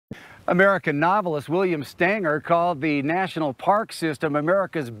American novelist William Stanger called the national park system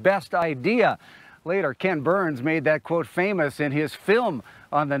America's best idea. Later, Ken Burns made that quote famous in his film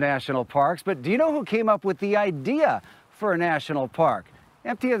on the national parks. But do you know who came up with the idea for a national park?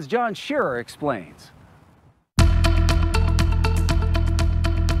 MTN's John Shearer explains.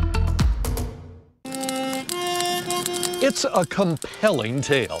 It's a compelling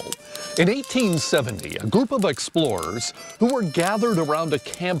tale. In 1870, a group of explorers who were gathered around a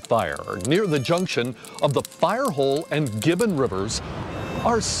campfire near the junction of the Firehole and Gibbon Rivers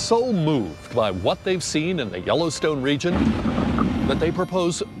are so moved by what they've seen in the Yellowstone region that they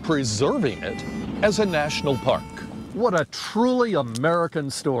propose preserving it as a national park. What a truly American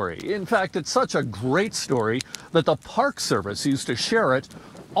story. In fact, it's such a great story that the Park Service used to share it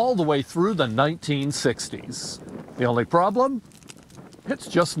all the way through the 1960s. The only problem? It's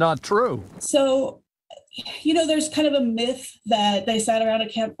just not true. So, there's kind of a myth that they sat around a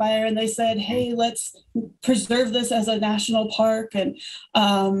campfire and they said, hey, let's preserve this as a national park, and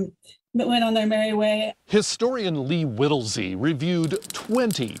went on their merry way. Historian Lee Whittlesey reviewed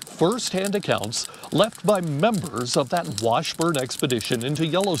 20 first-hand accounts left by members of that Washburn expedition into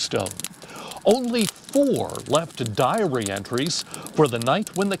Yellowstone. Only 4 left diary entries for the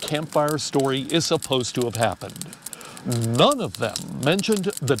night when the campfire story is supposed to have happened. None of them mentioned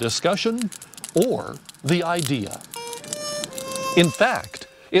the discussion or the idea. In fact,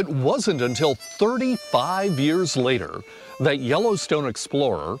 it wasn't until 35 years later that Yellowstone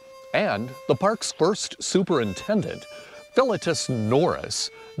explorer and the park's first superintendent, Philetus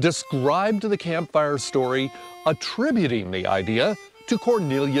Norris, described the campfire story, attributing the idea to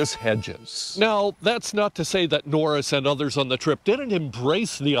Cornelius Hedges. Now, that's not to say that Norris and others on the trip didn't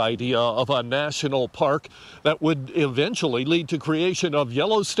embrace the idea of a national park that would eventually lead to creation of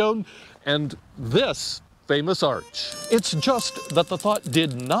Yellowstone and this famous arch. It's just that the thought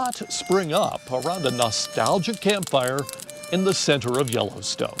did not spring up around a nostalgic campfire in the center of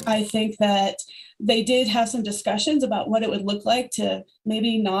Yellowstone. I think that they did have some discussions about what it would look like to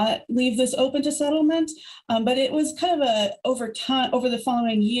maybe not leave this open to settlement, but it was kind of over the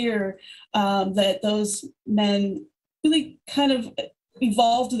following year that those men really kind of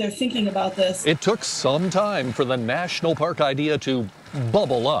evolved their thinking about this. It took some time for the national park idea to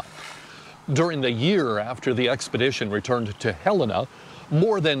bubble up. During the year after the expedition returned to Helena,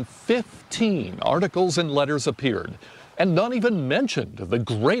 more than 15 articles and letters appeared, and none even mentioned the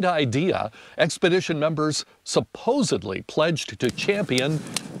great idea expedition members supposedly pledged to champion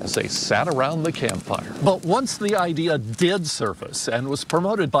as they sat around the campfire. But once the idea did surface and was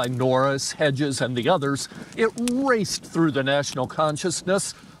promoted by Norris, Hedges, and the others, it raced through the national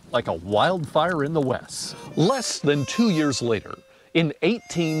consciousness like a wildfire in the West. Less than 2 years later, in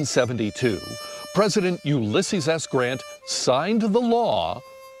 1872, President Ulysses S. Grant signed the law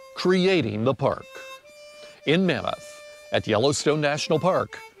creating the park. In Mammoth, at Yellowstone National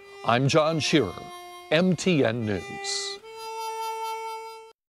Park, I'm John Shearer, MTN News.